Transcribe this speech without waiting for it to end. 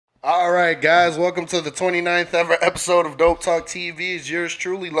All right, guys, welcome to the 29th ever episode of Dope Talk TV. It's yours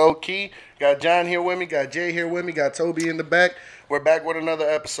truly, Low Key. Got John here with me, got Jay here with me, got Toby in the back. We're back with another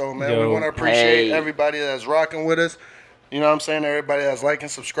episode, man. We want to appreciate everybody that's rocking with us. You know what I'm saying? Everybody that's liking,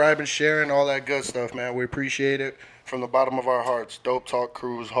 subscribing, sharing, all that good stuff, man. We appreciate it from the bottom of our hearts. Dope Talk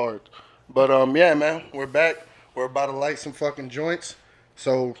Crew's heart. But, yeah, man, we're back. We're about to light some fucking joints.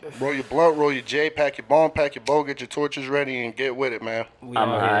 So roll your blunt, roll your J, pack your bomb, pack your bow, get your torches ready, and get with it, man. I'm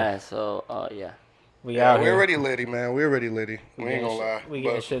high, so yeah. We're already litty, man. We're already litty. We ain't gonna lie. We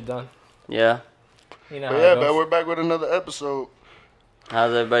getting shit done. Yeah. You know. Yeah, man. We're back with another episode.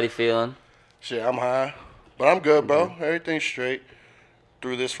 How's everybody feeling? Shit, I'm high, but I'm good, bro. Everything's straight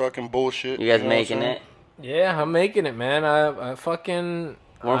through this fucking bullshit. You guys making it? Yeah, I'm making it, man. I fucking.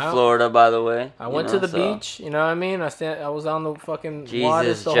 We're in Florida, by the way. I went to the beach. You know what I mean? I was on the fucking water.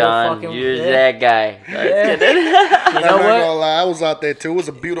 Jesus, John, you're that guy. Yeah. You know what? Gonna lie, I was out there too. It was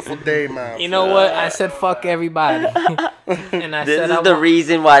a beautiful day, man. You know what? I said fuck everybody. And I this is the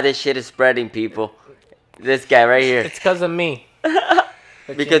reason why this shit is spreading, people. This guy right here. It's because of me.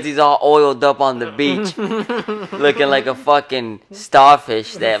 Because he's all oiled up on the beach, looking like a fucking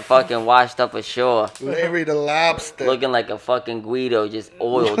starfish that fucking washed up ashore. Larry the lobster. Looking like a fucking Guido, just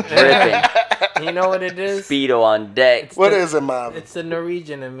oil dripping. You know what it is? Speedo on deck. What is it, man? It's the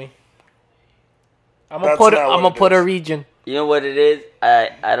Norwegian in me. I'm gonna put a region. You know what it is?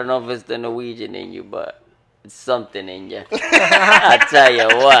 I don't know if it's the Norwegian in you, but it's something in you. I tell you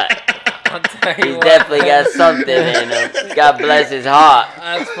what. He's definitely got something in him. God bless his heart.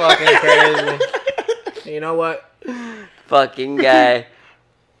 That's fucking crazy. You know what? Fucking guy.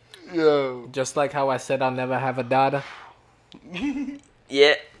 Yo. Just like how I said I'll never have a daughter.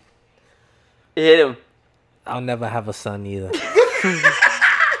 Yeah. Hit him. I'll never have a son either.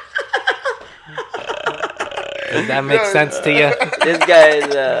 Does that make sense to you? This guy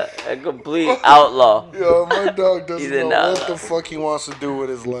is a complete outlaw. Yo, my dog doesn't know what the fuck he wants to do with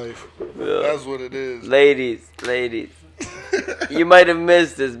his life. Yeah. That's what it is. Ladies. You might have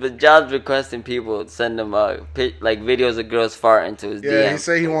missed this, but John's requesting people send him like videos of girls farting to his DM. Yeah, he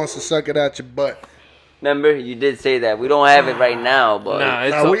say he wants to suck it out your butt. Remember, you did say that. We don't have it right now, but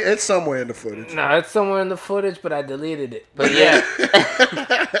it's somewhere in the footage. No, it's somewhere in the footage, but I deleted it. But yeah,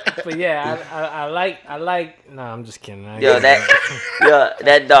 but yeah, I like. No, I'm just kidding.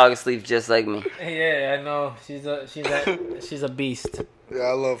 That dog sleeps just like me. Yeah, I know. She's a beast. Yeah,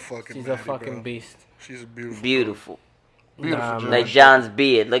 I love fucking. She's a fucking beast. She's a beautiful. Beautiful. Nah, like John's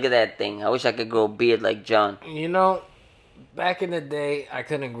beard. Look at that thing. I wish I could grow a beard like John. You know, back in the day, I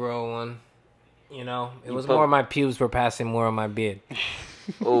couldn't grow one. You know, it was more my pubes were passing more on my beard.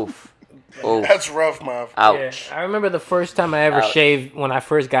 Oof. That's rough, man. Ouch. Yeah, I remember the first time I ever shaved when I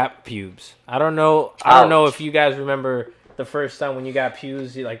first got pubes. I don't know if you guys remember the first time when you got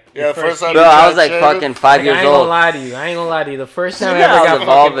pubes. The first time. Bro, I was like fucking 5 years old. I ain't gonna lie to you. The first time I ever got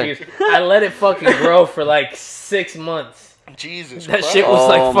fucking pubes, I let it fucking grow for like 6 months. Jesus That shit was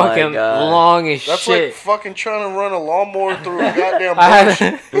like fucking long as That's shit. That's like fucking trying to run a lawnmower through a goddamn bush.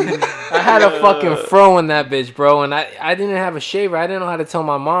 I had a fucking fro in that bitch, bro, and I didn't have a shaver. I didn't know how to tell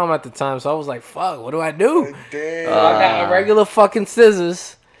my mom at the time, so I was like, fuck, what do I do? Damn. So I got a regular fucking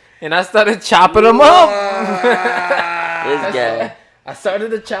scissors, and I started chopping them up. This guy. I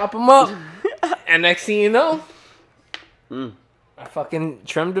started to chop them up, and next thing you know, I fucking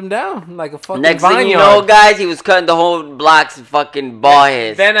trimmed him down like a fucking Next vineyard. thing you know, guys, he was cutting the whole blocks of fucking ball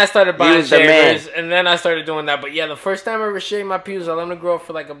heads. Then I started buying shavers, and then I started doing that. But yeah, the first time I ever shaved my pubes, I let them grow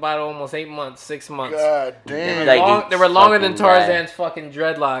for like about almost 8 months, 6 months. God damn. They were longer than Tarzan's fucking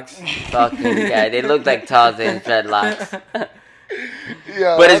dreadlocks. Fucking guy. They looked like Tarzan's dreadlocks.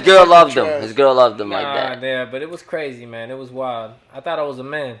 Yeah, but his girl loved him. His girl loved him like that. Yeah, but it was crazy, man. It was wild. I thought I was a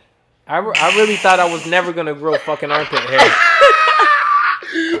man. I really thought I was never going to grow fucking armpit hair.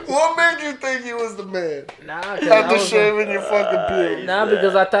 What made you think he was the man? After shaving your fucking pubes.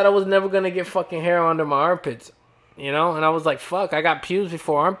 Because I thought I was never going to get fucking hair under my armpits. You know? And I was like, fuck, I got pubes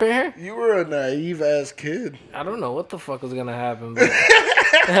before armpit hair? You were a naive ass kid. I don't know what the fuck was going to happen. But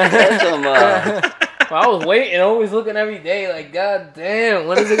I was waiting, always looking every day like, God damn,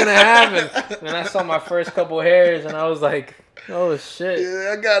 when is it going to happen? And then I saw my first couple hairs, and I was like, oh, shit.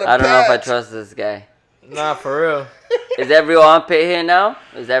 Yeah, I don't know if I trust this guy. Nah, for real. Is that real armpit hair now?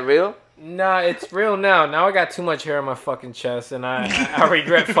 Is that real? Nah, it's real now. Now I got too much hair on my fucking chest, and I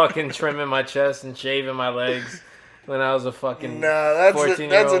regret fucking trimming my chest and shaving my legs when I was a fucking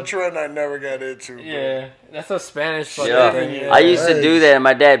 14-year-old. That's a trend I never got into. Bro. Yeah, that's a Spanish fucking thing. Yeah. I used to do that, and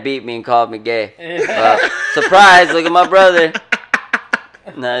my dad beat me and called me gay. Surprise, look at my brother.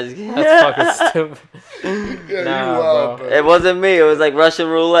 Nah, That's fucking stupid. Yeah, Nah, you wild, bro. It wasn't me. It was like Russian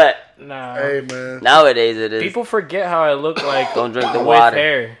roulette. Nah. Hey, man. Nowadays it is. People forget how I look like. Don't drink the with water.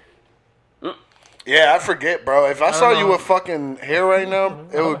 hair. Yeah, I forget, bro. If I don't saw know. you with fucking hair right now,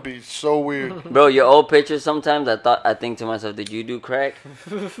 it would be so weird. Bro, your old pictures sometimes I think to myself, did you do crack?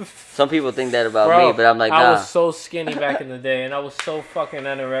 Some people think that about Bro, me, but I'm like, I nah. was so skinny back in the day, and I was so fucking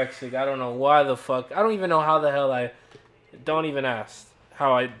anorexic. I don't know why the fuck. I don't even know how the hell I. Don't even ask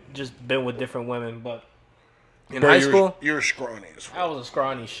how I just been with different women, but in high school, you were scrawny as fuck. I was a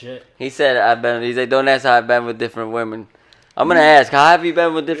scrawny shit. He's like, don't ask how I've been with different women. I'm gonna ask, how have you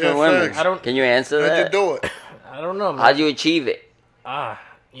been with different women? facts. Can you answer How'd that? you do it? I don't know, man. How'd you achieve it?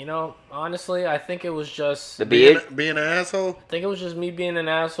 You know, honestly, I think it was just. The beard? Being an asshole? I think it was just me being an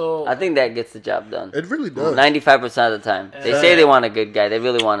asshole. I think that gets the job done. It really does. 95% of the time. They say they want a good guy. They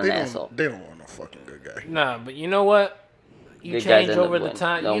really want an asshole. They don't want no fucking good guy. Nah, but you know what? You Good guys change end up over the winning.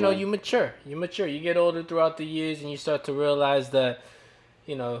 time. Don't You know, win. you mature. You mature. You get older throughout the years, and you start to realize that,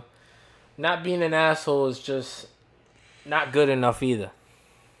 you know, not being an asshole is just not good enough either.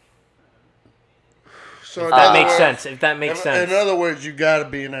 So If that makes sense. If that makes sense. In other words, you gotta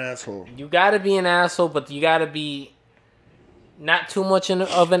be an asshole. You gotta be an asshole, but you gotta be not too much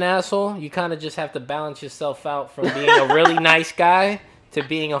of an asshole. You kind of just have to balance yourself out from being a really nice guy to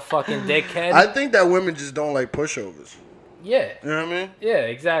being a fucking dickhead. I think that women just don't like pushovers. Yeah. You know what I mean? Yeah,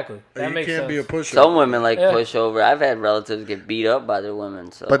 exactly. That you makes can't sense. be a pushover. Some women like Yeah. pushover. I've had relatives get beat up by their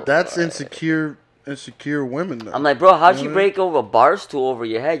women. So, But that's insecure women, though. I'm like, bro, how'd you Mhm. break over a bar stool over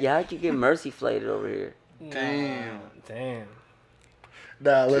your head? Yeah, how'd you get mercy flated over here? Damn.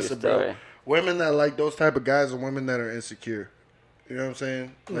 Nah, listen, bro. story. Women that like those type of guys are women that are insecure. You know what I'm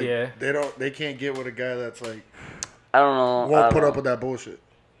saying? Like, Yeah. They can't get with a guy that's like I don't know. won't put up with that bullshit.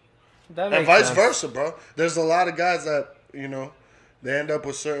 That And makes vice sense. versa, bro. There's a lot of guys that, you know, they end up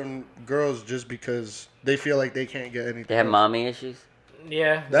with certain girls just because they feel like they can't get anything. They have else. mommy issues.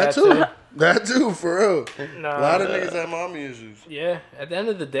 Yeah. That too. That too, for real. Nah, A lot of niggas have mommy issues. Yeah. At the end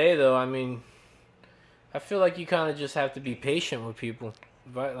of the day, though, I mean, I feel like you kind of just have to be patient with people,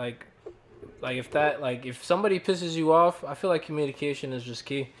 but like if somebody pisses you off, I feel like communication is just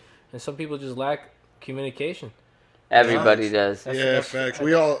key, and some people just lack communication. Everybody does. Yeah, facts.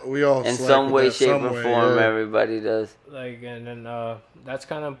 We all In slack some with way, that shape, some or way, form, yeah. everybody does. Like, and then that's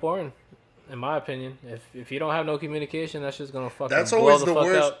kind of important, in my opinion. If you don't have no communication, that's just gonna fucking That's blow always the the fuck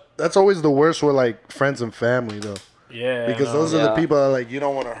worst. up. That's always the worst with like friends and family though. Yeah, Because those are Yeah. the people that like you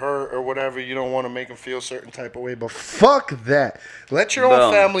don't want to hurt or whatever. You don't want to make them feel a certain type of way. But fuck that. Let your own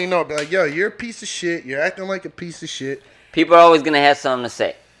Boom. family know. Be like, yo, you're a piece of shit. You're acting like a piece of shit. People are always gonna have something to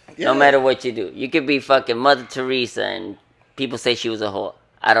say, Yeah. no matter what you do. You could be fucking Mother Teresa, and people say she was a whore.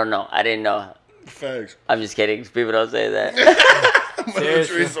 I don't know. I didn't know. Facts. I'm just kidding. People don't say that. Mother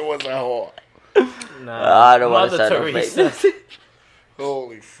Seriously? Teresa was a whole. I don't want to Mother start no Teresa. fake.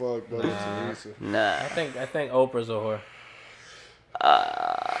 Holy fuck, Mother Teresa. Nah. I think Oprah's a whore.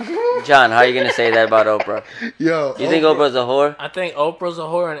 John, how are you gonna say that about Oprah? Yo, You think Oprah's a whore? I think Oprah's a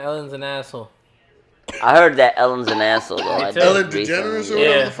whore and Ellen's an asshole. I heard that Ellen's an asshole though. I too. did Ellen recently. DeGeneres or Yeah,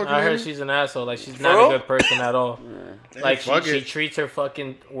 whatever the fuck I her heard name is? she's an asshole. Like she's For not real? a good person at all. Like fuck she it. treats her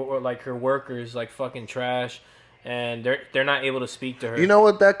fucking like her workers like fucking trash, and they're not able to speak to her. You know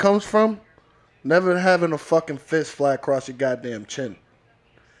what that comes from? Never having a fucking fist fly across your goddamn chin.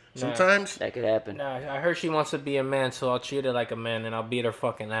 Sometimes. That could happen. Nah, I heard she wants to be a man, so I'll treat her like a man and I'll beat her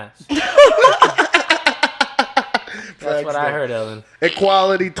fucking ass. That's what I heard, Ellen.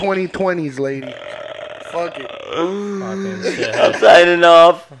 Equality 2020s, lady. Fuck it. Fucking shit. I'm signing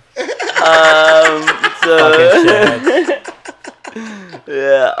off. Fucking shit.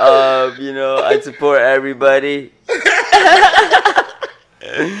 Yeah, you know, I support everybody.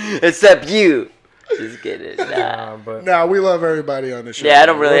 Except you. Just kidding. Nah. But Nah, we love everybody on the show. Yeah, I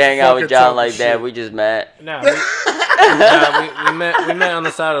don't really We're hang out with fucking John talking like that. shit. We just met. nah, we met on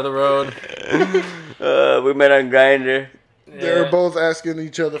the side of the road. We met on Grindr. They were both asking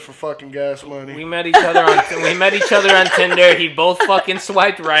each other for fucking gas money. We met each other on Tinder. He both fucking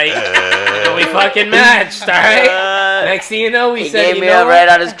swiped right, and we fucking matched. All right. Next thing you know, we He said, gave you me know a what? red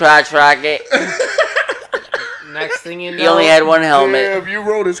on his crotch rocket. Next thing you know, He only had one helmet. Damn, you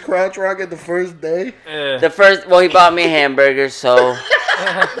rode his crotch rocket the first day? He bought me a hamburger, so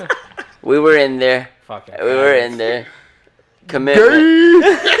we were in there. Fucking We were in there.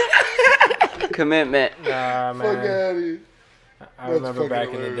 Commitment. Commitment. Nah, Fuck out man. of here. I That's remember fucking back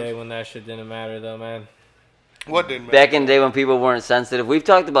in the hilarious. day when that shit didn't matter, though, man. What didn't matter? Back in the day when people weren't sensitive. We've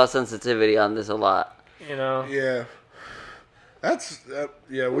talked about sensitivity on this a lot. You know. Yeah.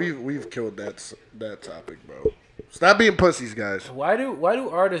 Yeah, we've killed that topic, bro. Stop being pussies, guys. Why do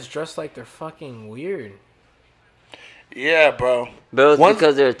artists dress like they're fucking weird? Yeah, bro. But it's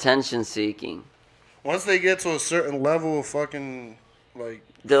because they're attention seeking. Once they get to a certain level of fucking like,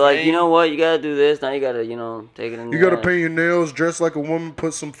 they're like, you know what? You gotta do this. Now you gotta, take it in. You gotta paint your nails, dress like a woman,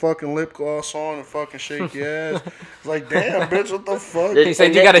 put some fucking lip gloss on, and fucking shake your ass. It's like, damn, bitch, what the fuck? He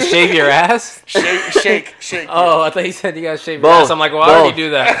said you gotta shave your ass. Shake. Oh, I thought he said you gotta shave your ass. I'm like, well, I already do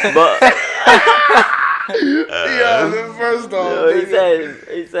that. Yeah, first off, yo,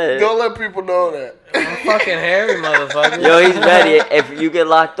 he said, don't let people know that. I'm fucking hairy, motherfucker. Yo, he's ready. If you get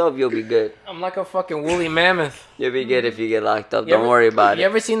locked up, you'll be good. I'm like a fucking woolly mammoth. You'll be good if you get locked up. Don't worry about it. You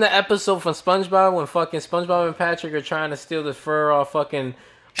ever seen the episode from SpongeBob when fucking SpongeBob and Patrick are trying to steal the fur off fucking,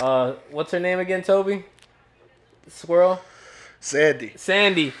 what's her name again, Toby? Squirrel? Sandy.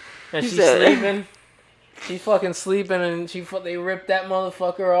 And she's sleeping. She's fucking sleeping and they ripped that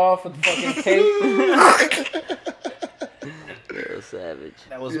motherfucker off with fucking tape. Real savage.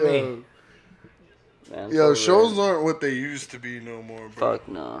 That was me. Man, yo, shows aren't what they used to be no more, bro. Fuck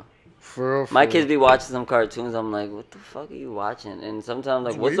no. For real. My kids be watching some cartoons. I'm like, what the fuck are you watching? And sometimes,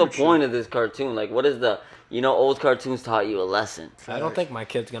 like, what's the point of this cartoon? Like, what is the, old cartoons taught you a lesson. I don't think my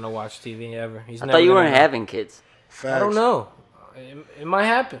kid's gonna watch TV ever. I thought you weren't having kids. Facts. I don't know. It might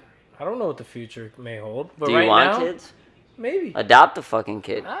happen. I don't know what the future may hold. But do you want kids? Maybe. Adopt a fucking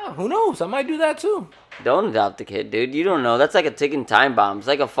kid. Who knows? I might do that too. Don't adopt a kid, dude. You don't know. That's like a ticking time bomb. It's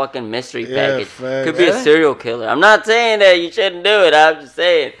like a fucking mystery package. Facts. Could be a serial killer. I'm not saying that you shouldn't do it. I'm just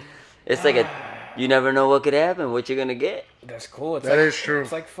saying it's like you never know what could happen, what you're gonna get. That's cool. That is true.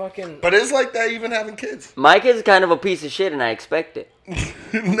 It's like fucking. But it's like that even having kids. My kid's kind of a piece of shit, and I expect it.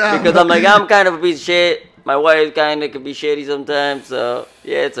 Nah, because I'm like, I'm kind of a piece of shit. My wife kind of could be shitty sometimes, so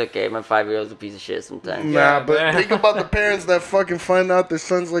yeah, it's okay. My 5-year-old's a piece of shit sometimes. Nah, but think about the parents that fucking find out their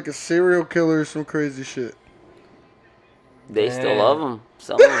son's like a serial killer or some crazy shit. They still love him.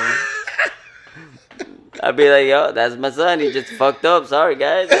 Some of them. I'd be like, yo, that's my son. He just fucked up. Sorry,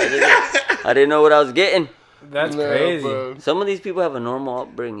 guys. I didn't know what I was getting. That's crazy. Bro. Some of these people have a normal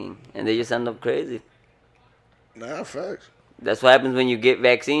upbringing, and they just end up crazy. Nah, facts. That's what happens when you get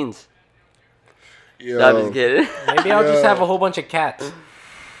vaccines. Yo. No, I'm just kidding. Maybe I'll just have a whole bunch of cats.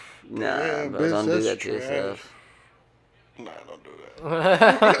 Nah, bro, don't do that to yourself. Nah, don't do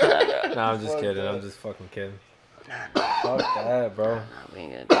that. Nah, I'm just kidding. I'm just fucking kidding. Fuck that, bro. Nah, we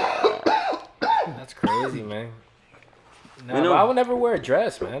ain't gonna do that. That's crazy, man. Nah, but I would never wear a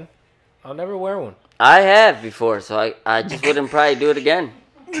dress, man. I'll never wear one. I have before, so I just wouldn't probably do it again.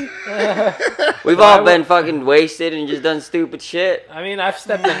 We've all been fucking wasted and just done stupid shit. I mean, I've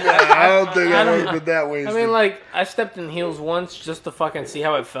stepped in. I don't think I've ever been that wasted. I mean, like, I stepped in heels once just to fucking see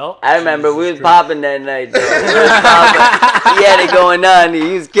how it felt. I remember we was popping that night, though. He had it going on.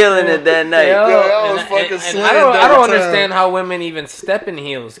 He was killing it that night. I was fucking slaying. I don't understand how women even step in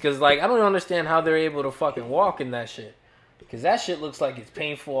heels. Because, like, I don't understand how they're able to fucking walk in that shit. Because that shit looks like it's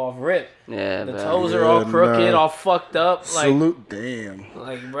painful off rip. Yeah, the toes are all crooked, all fucked up. Like, Salute,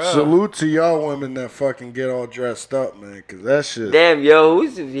 bro. Salute to y'all women that fucking get all dressed up, man. Because that shit. Damn, yo,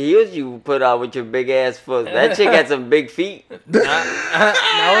 whose heels you put on with your big ass foot? That chick had some big feet. Nah,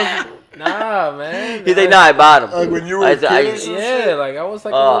 man. He's like, nah, I bought them. Like when you were a kid? Yeah, like I was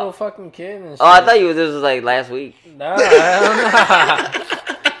like a little fucking kid and shit. Oh, I thought this was like last week. Nah,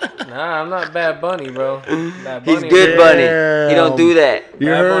 Nah, I'm not Bad Bunny, bro. Bad Bunny, he's good, Bunny. He don't do that. You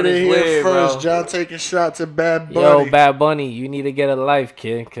heard it here first. Bro. John taking shots at Bad Bunny. Yo, Bad Bunny, you need to get a life,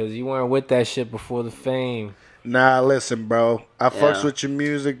 kid, because you weren't with that shit before the fame. Nah, listen, bro. I fucks with your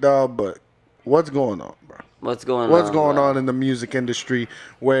music, dog, but what's going on, bro? What's going on in the music industry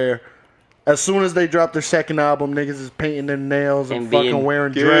where as soon as they drop their second album, niggas is painting their nails and fucking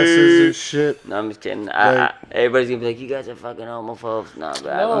wearing dresses and shit. No, I'm just kidding. Everybody's gonna be like, you guys are fucking homophobes. Nah,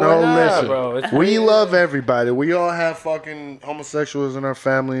 bro. No, listen. Bro. We love everybody. We all have fucking homosexuals in our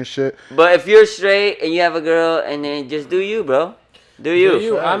family and shit. But if you're straight and you have a girl, and then just do you, bro. Do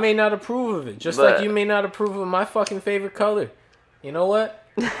you. I may not approve of it. Just like you may not approve of my fucking favorite color. You know what?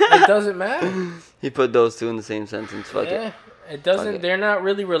 It doesn't matter. He put those two in the same sentence. Fuck it. It doesn't. They're not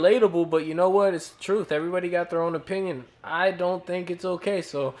really relatable, but you know what? It's the truth. Everybody got their own opinion. I don't think it's okay.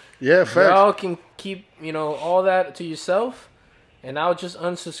 So yeah, facts. Y'all can keep all that to yourself, and I'll just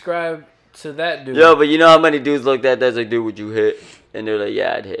unsubscribe to that dude. Yo, but you know how many dudes looked at that? That's like, dude, would you hit? And they're like,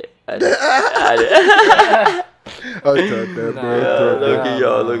 yeah, I'd hit. I thought that, bro. Look at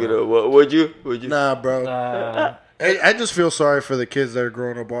y'all. Look at it. Would you? Nah, bro. Hey, I just feel sorry for the kids that are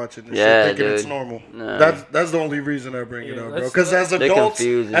growing up watching this shit, thinking it's normal. Nah. That's the only reason I bring it up, bro. Because as adults,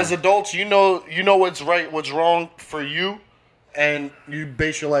 you know what's right, what's wrong for you, and you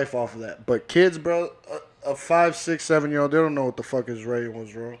base your life off of that. But kids, bro, a 5, 6, 7-year-old, they don't know what the fuck is right and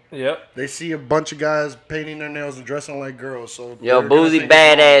what's wrong. Yep. They see a bunch of guys painting their nails and dressing like girls. So Yo, Boozy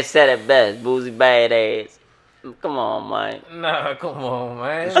Badass said it best. Boozy Badass. Come on, man. Nah, come on,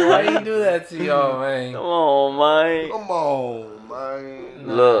 man. Why you do that to y'all, man? Come on, man. Come on, man.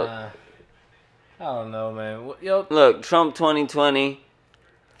 Nah. Look. I don't know, man. Yo, Look, Trump 2020.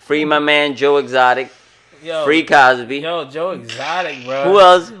 Free my man Joe Exotic. yo, Free Cosby. Yo, Joe Exotic, bro. Who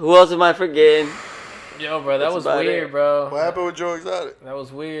else? Who else am I forgetting? Yo, bro, that That's was about weird, it. bro. What happened with Joe Exotic? That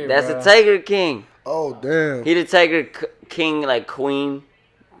was weird, That's bro. the Tiger King. Oh, damn. He the Tiger King, like queen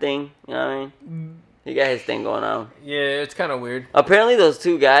thing. You know what I mean? He got his thing going on. Yeah, it's kind of weird. Apparently, those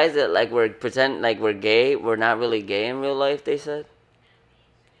two guys that like were pretend like we're gay were not really gay in real life. They said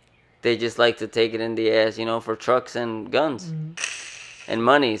they just like to take it in the ass, you know, for trucks and guns and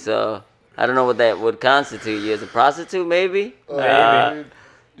money. So I don't know what that would constitute you as a prostitute, maybe. Maybe.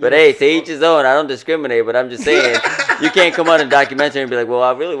 But hey, to each his own. I don't discriminate, but I'm just saying you can't come on a documentary and be like, "Well,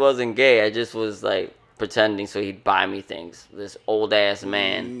 I really wasn't gay. I just was like pretending so he'd buy me things." This old ass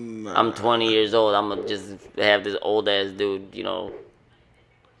man. Nah. I'm 20 years old. I'm gonna just have this old ass dude, you know,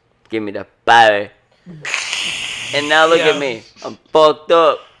 give me the power. And now look at me. I'm fucked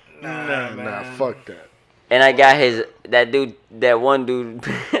up. Nah, fuck that. And I got that one dude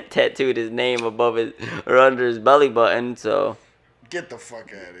tattooed his name above his or under his belly button. So Get the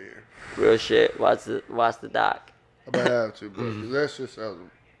fuck out of here. real shit. Watch the doc. I might have to, bro. 'Cause that's just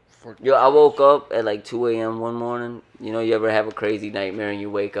fucking. Yo, I woke up at like 2 a.m. one morning. You know, you ever have a crazy nightmare and you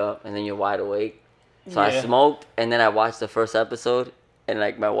wake up and then you're wide awake? So I Yeah. smoked and then I watched the first episode and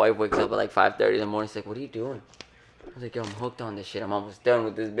like my wife wakes up at like 5:30 in the morning. She's like, "What are you doing?" I was like, "Yo, I'm hooked on this shit. I'm almost done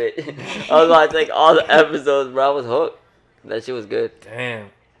with this bitch." I was watching like all the episodes, bro. I was hooked. That shit was good. Damn.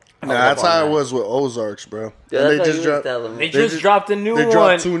 Nah, that's how it was with Ozarks, bro. Yeah, And that's they what just he was dropped. telling They me. just dropped a new They one.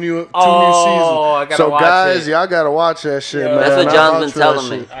 dropped two new seasons. I gotta So watch guys, it. y'all gotta watch that shit, Yo, man. That's what I John's vouch been for that telling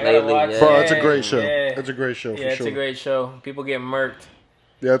me shit. I gotta lately. watch Yeah. it. Bro, it's a great show. Yeah. It's a great show for Yeah, it's sure. a great show. People get murked.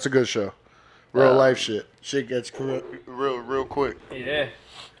 Yeah, it's a good show. Real life shit. Shit gets real quick. Yeah.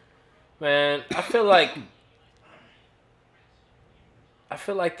 Man, I feel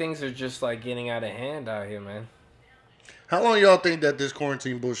like things are just like getting out of hand out here, man. How long y'all think that this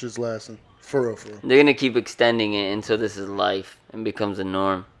quarantine bullshit's lasting? For real, for real. They're gonna keep extending it until this is life and becomes a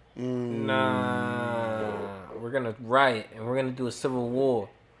norm. Nah. We're gonna riot and we're gonna do a civil war.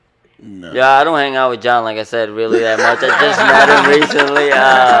 No. Yeah, I don't hang out with John, like I said, really that much. I just met him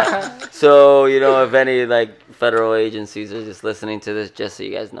recently. So, you know, if any, like, federal agencies are just listening to this, just so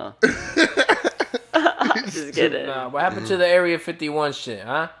you guys know. Just kidding. Nah, what happened to the Area 51 shit,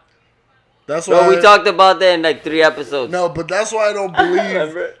 huh? That's why Well, we talked about that in, like, 3 episodes. No, but that's why I don't believe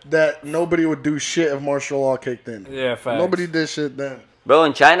Remember? that nobody would do shit if martial law kicked in. Yeah, facts. Nobody did shit then. Bro,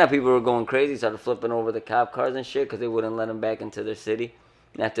 in China, people were going crazy, started flipping over the cop cars and shit because they wouldn't let them back into their city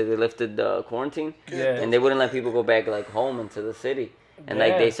after they lifted the quarantine. Yeah. And they wouldn't let people go back, like, home into the city. And,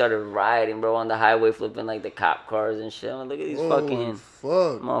 like, they started rioting, bro, on the highway, flipping, like, the cop cars and shit. I'm like, look at these fucking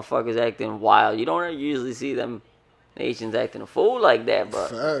Fuck. motherfuckers acting wild. You don't usually see them Asians acting a fool like that, bro.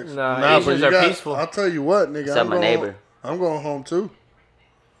 Facts. Nah, but Asians you are peaceful. I'll tell you what, nigga. Except my neighbor. I'm going home too.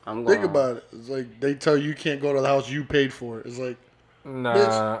 I'm going Think about it. It's like they tell you can't go to the house you paid for. It's like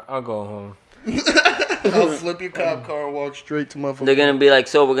Nah, I'll go home. I'll flip your cop car and walk straight to my. They're gonna be like,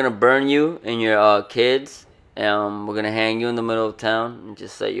 so we're gonna burn you and your kids. We're gonna hang you in the middle of town and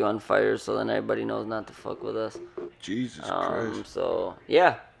just set you on fire so then everybody knows not to fuck with us. Jesus Christ. So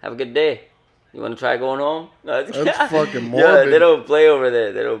yeah, have a good day. You wanna try going home? No, That's fucking Yeah, morbid. they don't play over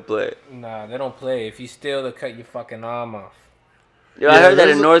there. They don't play. Nah, they don't play. If you steal, they'll cut your fucking arm off. Yo, I Yeah, heard that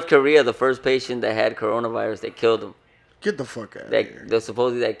there's in a- North Korea, the first patient that had coronavirus, they killed him. Get the fuck out of That here.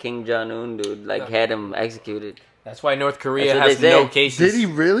 supposedly that Kim Jong-un dude had him executed. That's why North Korea That's what has they no say. cases. Did he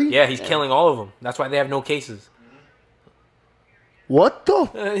really? Yeah, he's killing all of them. That's why they have no cases. What the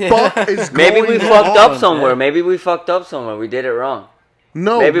Yeah. fuck is going Maybe we on? fucked up somewhere. Maybe we fucked up somewhere. We did it wrong.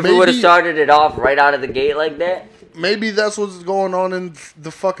 No, Maybe if we would have started it off right out of the gate like that. Maybe that's what's going on in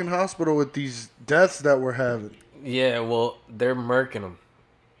the fucking hospital with these deaths that we're having. Yeah, well, they're murking them.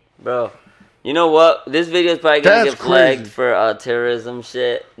 Bro, you know what? This video is probably going to That's get flagged crazy. for terrorism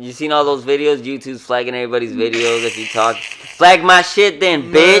shit. You seen all those videos? YouTube's flagging everybody's videos if you talk. Flag my shit then,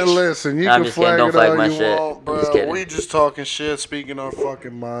 bitch. Man, listen, you Nah, I'm can just kidding. flag Don't it flag all my you shit. want, bro. Just kidding. We just talking shit, speaking our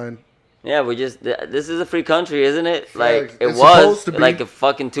fucking mind. Yeah, this is a free country, isn't it? Like, Facts. it It's was supposed to be. like a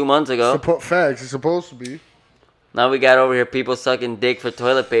fucking 2 months ago. Facts. It's supposed to be. Now we got over here people sucking dick for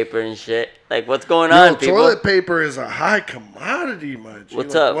toilet paper and shit. Like, what's going Yo, on, people? toilet paper is a high commodity, my G.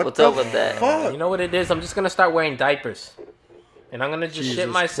 What's Like, up? what What's the up with that? Fuck? You know what it is? I'm just gonna start wearing diapers. And I'm gonna just Jesus shit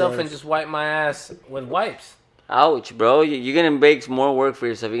myself and Christ. just wipe my ass with wipes. Ouch, bro. You're gonna make more work for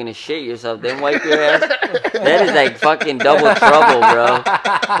yourself. You're gonna shit yourself, then wipe your ass. That is like fucking double trouble, bro.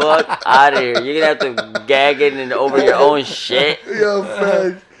 Fuck out of here. You're gonna have to gag it and over your own shit. Yo,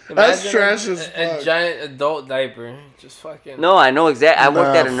 facts. That's trash as a fuck. giant adult diaper. Just fucking. No, I know exactly. I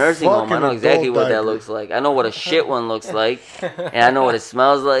worked at a nursing home. I fucking know exactly adult what that diaper. looks like. I know what a shit one looks like, and I know what it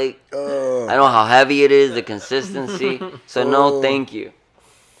smells like. I Uh, know how heavy it is, the consistency. So no, thank you.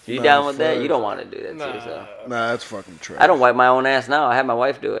 You Nah, down with that? fuck. You don't want to do that to yourself. nah, that's fucking trash. I don't wipe my own ass now. I have my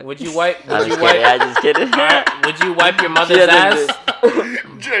wife do it. Would you wipe? I'm Would you just kidding. wipe? I just kidding. Would you wipe your She mother's doesn't ass?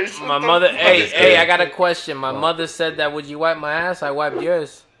 Jason, My mother. Hey, just hey! kidding. I got a question. My mother said that. Would you wipe my ass? I wiped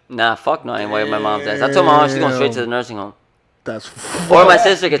yours. Nah, fuck no. I ain't wiping my mom's ass. I told my mom she's going straight to the nursing home. That's Or my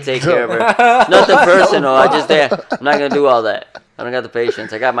sister could take care of her. It's nothing personal. I'm not gonna do all that. I don't got the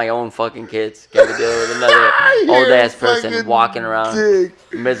patience. I got my own fucking kids. Got to deal with another old ass person fucking walking around, dick.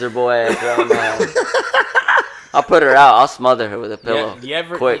 miserable ass around the house. I'll put her out. I'll smother her with a pillow. You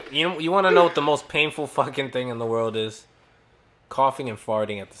ever? Quick. You want to know what the most painful fucking thing in the world is? Coughing and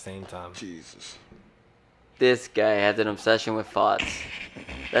farting at the same time. Jesus. This guy has an obsession with farts.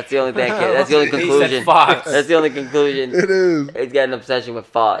 That's the only thing I can. That's the only He said conclusion. farts. That's the only conclusion. It is. He's got an obsession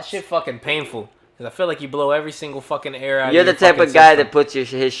with That farts. shit fucking painful. Cause I feel like you blow every single fucking air out. You're of the your type fucking of guy system. that puts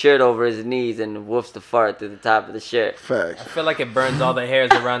his shirt over his knees and woofs the fart through the top of the shirt. Facts. I feel like it burns all the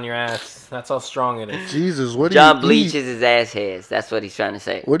hairs around your ass. That's how strong it is. Jesus, what do John you bleaches eat? his ass hairs. That's what he's trying to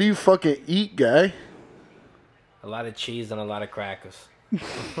say. What do you fucking eat, guy? A lot of cheese and a lot of crackers.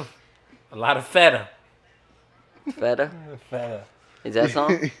 A lot of feta. Feta? Feta. Is that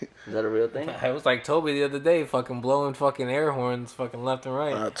song? Is that a real thing? I was like Toby the other day, fucking blowing fucking air horns, fucking left and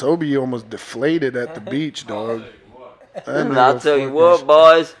right. Toby almost deflated at the beach, dog. And I'll tell you what,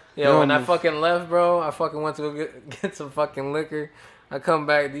 boys. Yo, when I almost- fucking left, bro, I fucking went to go get some fucking liquor. I come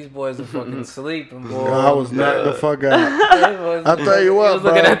back, these boys are fucking sleeping, boy. I was knocked the fuck out. I'll I'll tell you what, I was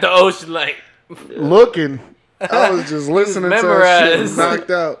looking bro. at the ocean like, Looking. I was just listening to that shit memorized.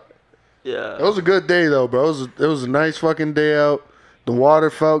 knocked out. It Yeah. was a good day, though, bro. It was a nice fucking day out. The water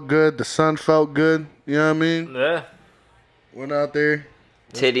felt good. The sun felt good. You know what I mean? yeah, Went out there.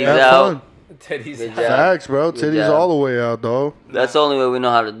 Titties Had out. fun. titties. Good out. job. Facts, bro. Good Titties job. all the way out, dog. That's the only way we know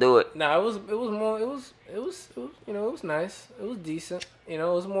how to do it. Nah, it was more, it was, you know, it was nice. It was decent. You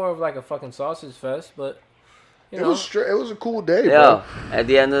know, it was more of like a fucking sausage fest, but, you It know. was straight. It was a cool day, Yo, bro. at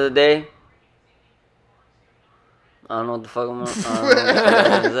the end of the day, I don't know what the fuck I'm gonna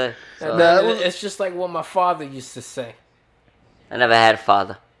say. So, And then it's just like what my father used to say. I never had a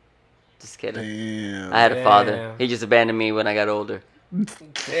father. Just kidding. Damn. I had a father. Damn. He just abandoned me when I got older.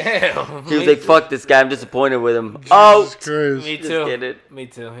 Damn. He was like, fuck this guy. I'm disappointed with him. Oh! Jesus Christ. Me Just too. kidding. Me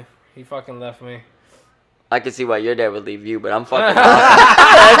too. He fucking left me. I can see why your dad would leave you, but I'm fucking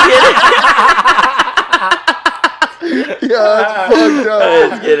awesome. Yeah, that's fucked up.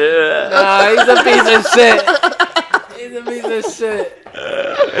 Just kidding. Nah, he's a piece of shit. He's a piece of shit.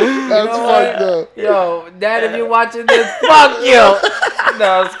 That's fucked up. Yo, Dad, if you're watching this, fuck you. No,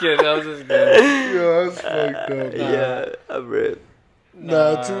 I was kidding. I was just kidding. Yeah, that's fucked up. Yeah, I'm ripped.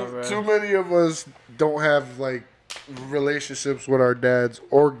 Nah, bro. too many of us don't have like relationships with our dads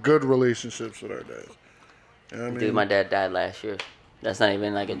or good relationships with our dads. You know what I mean? Dude, my dad died last year. That's not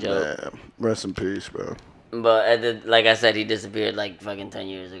even like a joke. Damn. Rest in peace, bro. But like I said, he disappeared like fucking 10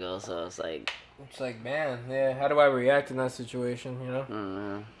 years ago. So it's like, It's like, man, yeah. How do I react in that situation? You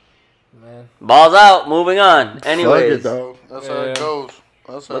know, man. balls out. Moving on. Fuck Anyways, it, though. That's how it Yeah. goes.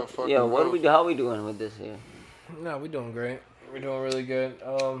 That's how it fucking yo, what goes. are we do? How we doing with this here? No, we're doing great. We're doing really good.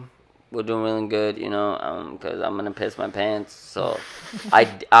 We're doing really good, you know, because I'm gonna piss my pants. So,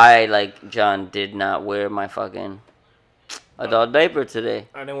 I like John did not wear my fucking adult diaper today,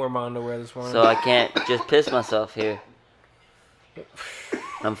 I didn't wear my underwear this morning. so I can't just piss myself here.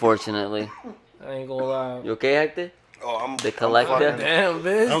 Unfortunately, I ain't gonna lie. you okay, Hector? Oh, I'm The collector. Damn,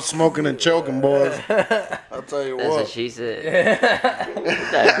 bitch. I'm smoking and choking, boys. I'll tell you That's what what. she said.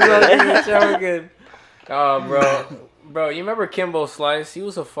 Good. Oh, bro, you remember Kimbo Slice? He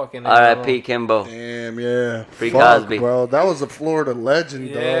was a fucking. R.I.P. Kimbo. Damn, yeah. Free Fuck, Cosby. bro. That was a Florida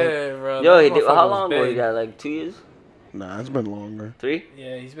legend, dog. Yeah, bro. Yo, that he did, motherfucker how was long ago he big. died? Like 2 years? Nah, it's been longer. 3?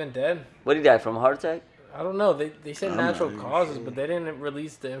 Yeah, he's been dead. What did he die from? A heart attack? I don't know. They said I'm natural not even causes, sure. but they didn't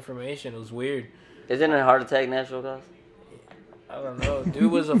release the information. It was weird. Isn't a heart attack natural cause? I don't know.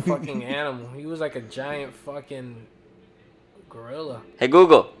 Dude was a fucking animal. He was like a giant fucking gorilla. Hey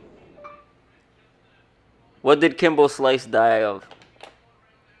Google, what did Kimbo Slice die of?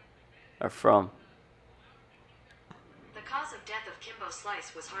 Or from? The cause of death of Kimbo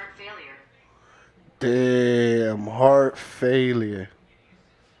Slice was heart failure. Damn, heart failure.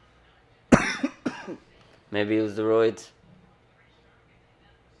 Maybe it was the roids.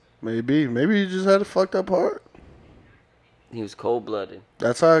 Maybe he just had a fucked up heart. He was cold-blooded.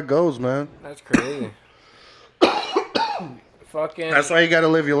 That's how it goes, man. That's crazy. Fucking. That's why you gotta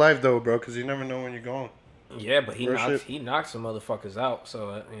live your life, though, bro, because you never know when you're going. Yeah, but he Real knocked some motherfuckers out.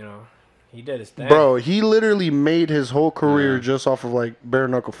 So he did his thing. Bro, he literally made his whole career just off of like bare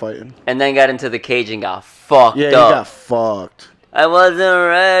knuckle fighting. And then got into the cage and got fucked Yeah, up. he got fucked. I wasn't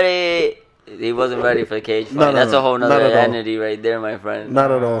ready. He wasn't ready for the cage fight. No, That's a whole not nother at all. entity right there, my friend.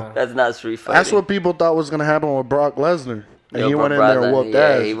 Not at all. That's not street fighting. That's what people thought was gonna happen with Brock Lesnar, and Yo, he bro, went in there and whooped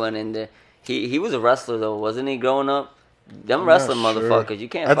ass. he went in there. He was a wrestler though, wasn't he? Growing up, them I'm wrestling not sure. motherfuckers. You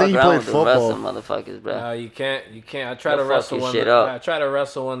can't I fuck think he around played with the football. wrestling motherfuckers, bro. No, you can't. I tried to They'll fuck wrestle your one. shit up. I tried to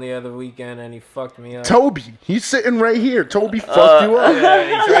wrestle one the other weekend, and he fucked me up. Toby, he's sitting right here. Toby fucked you up. Yeah,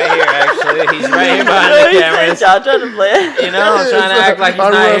 he's right here. Actually, he's right here behind the cameras. I'm trying to play it. You know, I'm trying to act like he's I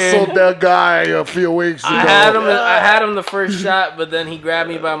not wrestled here. that guy a few weeks ago. I had him the first shot, but then he grabbed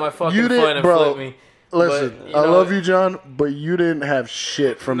me by my fucking You foot didn't, and bro. flipped me. Listen, But, I love you, John, but you didn't have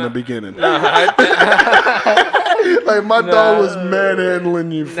shit from the beginning. Like my dog was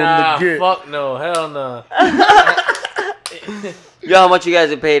manhandling you from Nah, the get. fuck no, hell no. Yo, how much you guys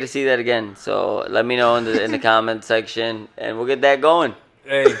would pay to see that again? So let me know in the comment section, and we'll get that going.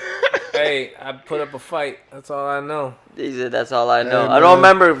 Hey, I put up a fight. That's all I know. He said, "That's all I know." Hey, I don't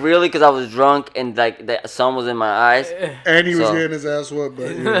man. remember really because I was drunk and like the sun was in my eyes. And he was So- getting his ass whooped,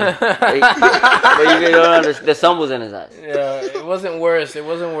 but yeah. But you don't understand. The sun was in his eyes. Yeah, it wasn't worse. It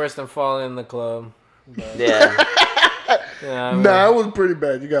wasn't worse than falling in the club. But, Yeah. yeah, I mean, Nah, it was pretty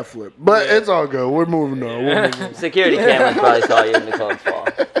bad. You got flipped. But it's all good. We're moving on. We're moving on. Security cameras probably saw you in the club fall.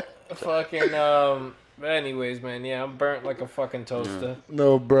 fucking But anyways, man, yeah, I'm burnt like a fucking toaster.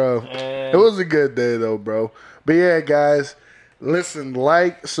 No, bro. And It was a good day, though, bro. But yeah, guys, listen,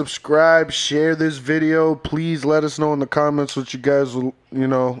 like, subscribe, share this video. Please let us know in the comments what you guys will,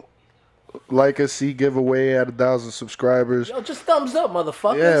 like us see giveaway at 1,000 subscribers. yo, just thumbs up,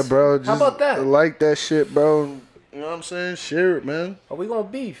 motherfuckers. Yeah, bro. Just How about that? Like that shit, bro. You know what I'm saying? Share it, man. Are we gonna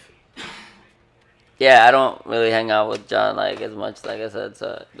beef? Yeah, I don't really hang out with John like as much, like I said.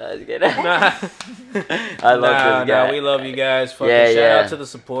 So that's good. Nah, I love this guy. we love you guys. Fucking Yeah, shout yeah. out to the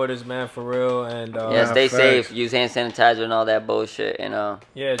supporters, man, for real. And Yeah, stay facts. safe. Use hand sanitizer and all that bullshit.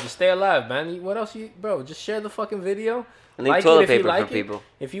 yeah, just stay alive, man. What else bro? Just share the fucking video. And leave Like toilet it if you paper like for it. people.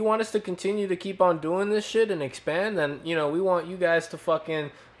 If you want us to continue to keep on doing this shit and expand, then we want you guys to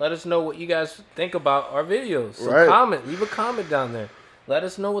fucking let us know what you guys think about our videos. So Right. leave a comment down there. Let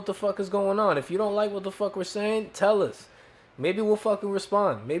us know what the fuck is going on. If you don't like what the fuck we're saying, tell us. Maybe we'll fucking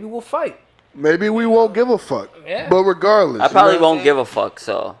respond. Maybe we'll fight. Maybe we won't give a fuck. Yeah. But regardless. I probably you know? won't give a fuck,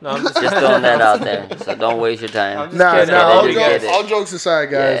 so No, I'm just just throwing that out there. So don't waste your time. I'm just Nah, kidding. Yeah, all, you get it. all jokes aside,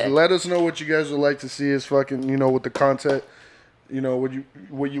 guys. Yeah. Let us know what you guys would like to see us fucking, with the content.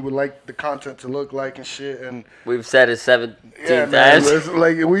 What you would like the content to look like and shit. And We've said it 17 yeah, man, times. listen,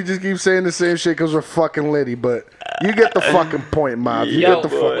 like we just keep saying the same shit because we're fucking litty. But you get the fucking point, Mav. You Yo, get the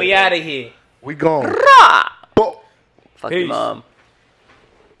fuck. we out of here. We gone. Bo- Fuck your Peace. mom.